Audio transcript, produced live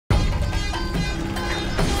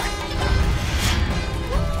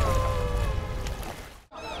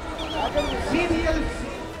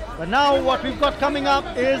But now what we've got coming up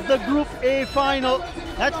is the Group A final.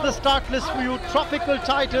 That's the start list for you. Tropical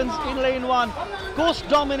Titans in lane 1. Coast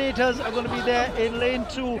Dominators are going to be there in lane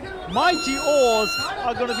 2. Mighty Oars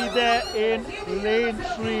are going to be there in lane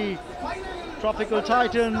 3. Tropical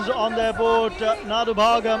Titans on their boat, Nadu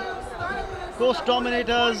Bhagam. Coast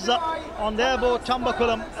Dominators on their boat,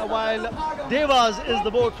 Chambakulam, while Devas is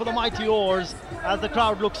the boat for the Mighty Oars as the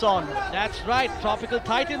crowd looks on. That's right, Tropical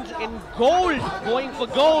Titans in gold, going for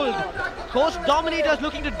gold. Coast Dominators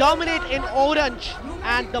looking to dominate in orange,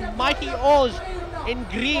 and the Mighty Oars in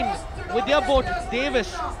green with their boat,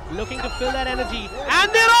 Davis, looking to fill that energy,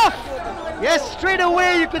 and they're off! Yes, straight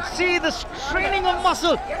away you could see the straining of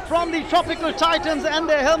muscle from the Tropical Titans and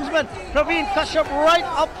their helmsman, Praveen Kashyap, right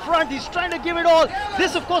up front. He's trying to give it all.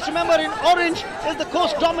 This, of course, remember, in orange is the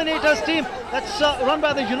Coast Dominators team that's run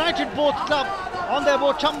by the United Boat Club on their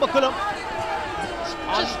boat, Chambakulam.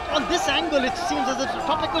 Just on this angle, it seems as if the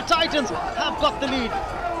Tropical Titans have got the lead.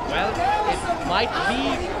 Well, it might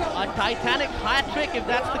be a Titanic hat trick if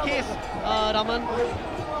that's the case, Raman.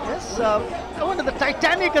 Yes, I wonder, the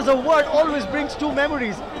Titanic as a word always brings two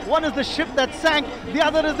memories. One is the ship that sank, the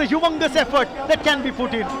other is the humongous effort that can be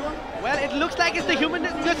put in. Well, it looks like it's the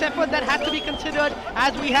humongous effort that has to be considered,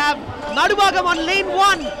 as we have Nadu Bhagam on lane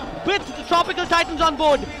 1 with the Tropical Titans on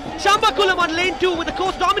board, Chambakulam on lane 2 with the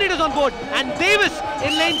Coast Dominators on board, and Davis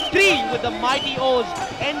in lane 3 with the Mighty Oars,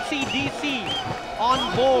 NCDC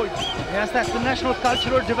on board. Yes, that's the National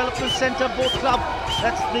Cultural Development Centre Boat Club.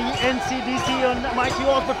 That's the NCDC on Mighty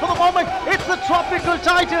Oars. But for the moment, it's the Tropical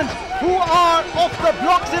Titans who are off the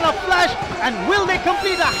blocks in a flash. And will they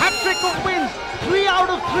complete a hat-trick of wins? 3 out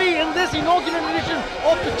of 3 in this inaugural edition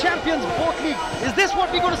of the Champions Boat League. Is this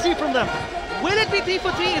what we're going to see from them? Will it be 3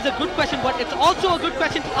 for 3 is a good question, but it's also a good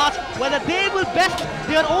question to ask whether they will best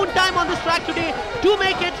their own time on this track today to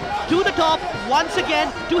make it to the top once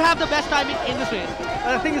again, to have the best timing in this race.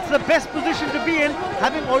 And I think it's the best position to be in,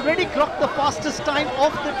 having already clocked the fastest time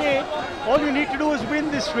of the day. All you need to do is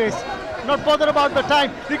win this race. Not bother about the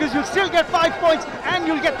time, because you'll still get 5 points and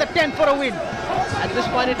you'll get the 10 for a win. At this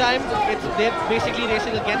point in time, they're basically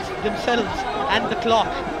racing against themselves and the clock.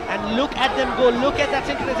 And look at them go, look at that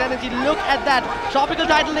synchronous energy, look at that. Tropical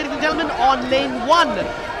Titan, ladies and gentlemen, on lane 1.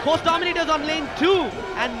 Coast Dominators on lane 2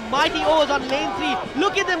 and Mighty Oars on lane 3.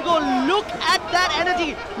 Look at them go, look at that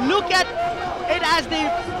energy. Look at it as they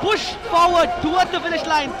push forward towards the finish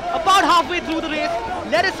line, about halfway through the race.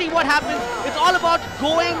 Let us see what happens. It's all about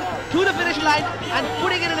going to the finish line and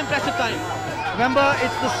putting in an impressive time. Remember,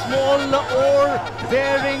 it's the small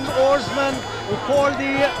oar-bearing oarsmen who call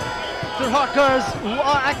the Karuvattas, who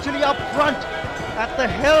are actually up front at the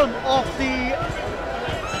helm of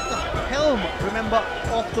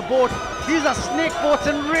of the boat. These are snake boats,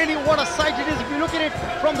 and really what a sight it is. If you look at it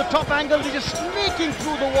from the top angle, they're just snaking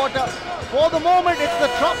through the water. For the moment, it's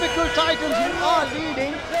the Tropical Titans who are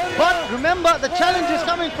leading, but remember, the challenge is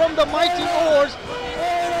coming from the Mighty Oars.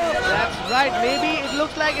 That's right, maybe it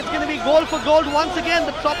looks like it's going to be gold for gold once again.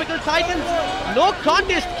 The Tropical Titans, no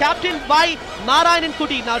contest, captained by Narayan and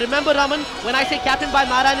Kuti. Now remember, Raman, when I say captained by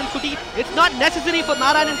Narayan and Kuti, it's not necessary for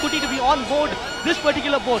Narayan and Kuti to be on board this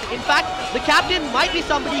particular boat. In fact, the captain might be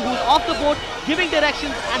somebody who's off the boat, giving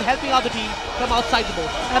directions and helping out the team from outside the boat.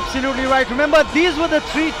 Absolutely right. Remember, these were the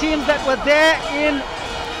 3 teams that were there in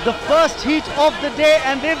the first heat of the day,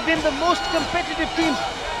 and they've been the most competitive teams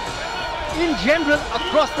in general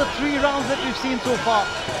across the 3 rounds that we've seen so far.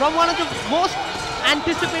 From one of the most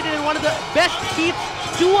anticipated and one of the best heats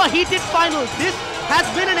to a heated final. This has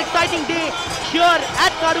been an exciting day here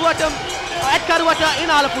at Karuvatta in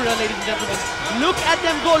Alappuzha, ladies and gentlemen. Look at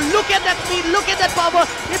them go, look at that speed, look at that power.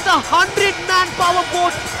 It's a 100-man power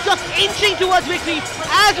boat just inching towards victory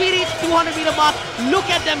as we reach 200-meter mark. Look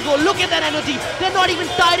at them go, look at that energy. They're not even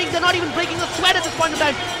tiring, they're not even breaking a sweat at this point in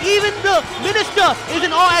time. Even the minister is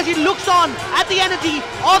in awe as he looks on at the energy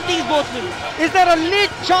of these boatsmen. Is there a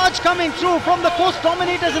late charge coming through from the Coast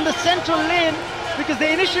Dominators in the central lane? Because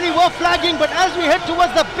they initially were flagging, but as we head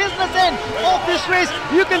towards the business end of this race,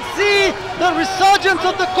 you can see the resurgence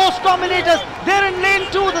of the Coast Dominators. They're in lane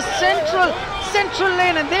 2, the central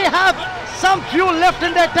lane, and they have some fuel left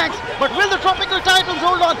in their tanks. But will the Tropical Titans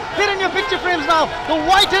hold on? They're in your picture frames now. The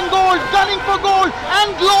white and gold, gunning for gold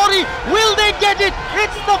and glory. Will they get it?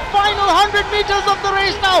 It's the final 100 meters of the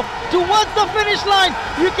race now. Towards the finish line,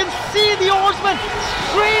 you can see the oarsmen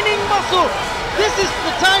straining muscle. This is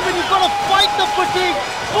the time when you've got to fight the fatigue,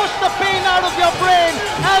 push the pain out of your brain,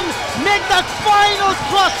 and make that final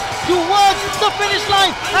thrust towards the finish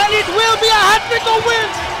line. And it will be a hat-trick of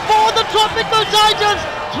wins for the Tropical Titans.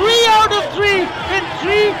 3 out of 3 in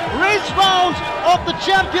 3 race rounds of the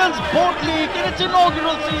Champions Boat League in its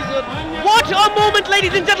inaugural season. What a moment,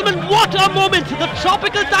 ladies and gentlemen, what a moment. The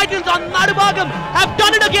Tropical Titans on Nadubagam have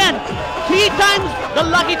done it again. 3 times the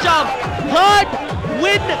lucky charm. Third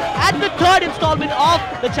win at the third installment of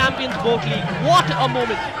the Champions Boat League. What a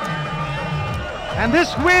moment. And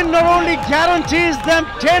this win not only guarantees them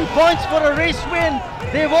 10 points for a race win,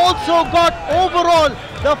 they've also got overall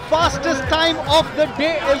the fastest time of the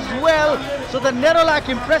day as well. So the Nerolac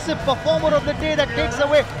Impressive Performer of the Day that takes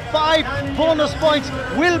away 5 bonus points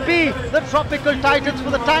will be the Tropical Titans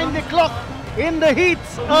for the time they clocked in the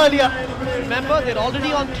heats earlier. Remember, they're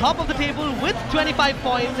already on top of the table with 25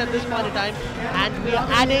 points at this point in time, and we are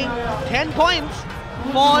adding 10 points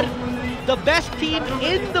for the best team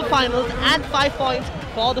in the finals and 5 points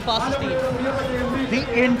for the fastest team.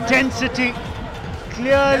 The intensity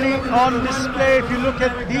clearly on display if you look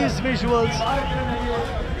at these visuals,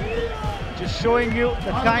 just showing you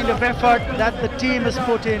the kind of effort that the team has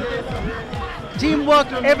put in.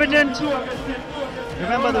 Teamwork evident.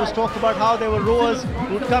 Remember, there was talk about how there were rowers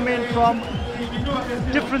who would come in from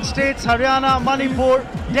different states, Haryana, Manipur,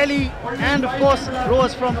 Delhi, and of course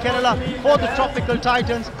rowers from Kerala for the Tropical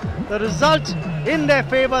Titans. The result in their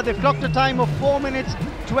favour, they've clocked a time of 4 minutes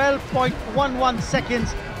 12.11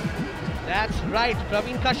 seconds. That's right,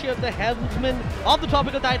 Praveen Kashyap, the helmsman of the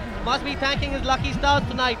Tropical Titans, must be thanking his lucky stars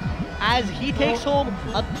tonight as he takes home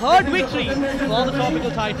a third victory for the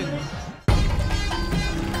Tropical Titans.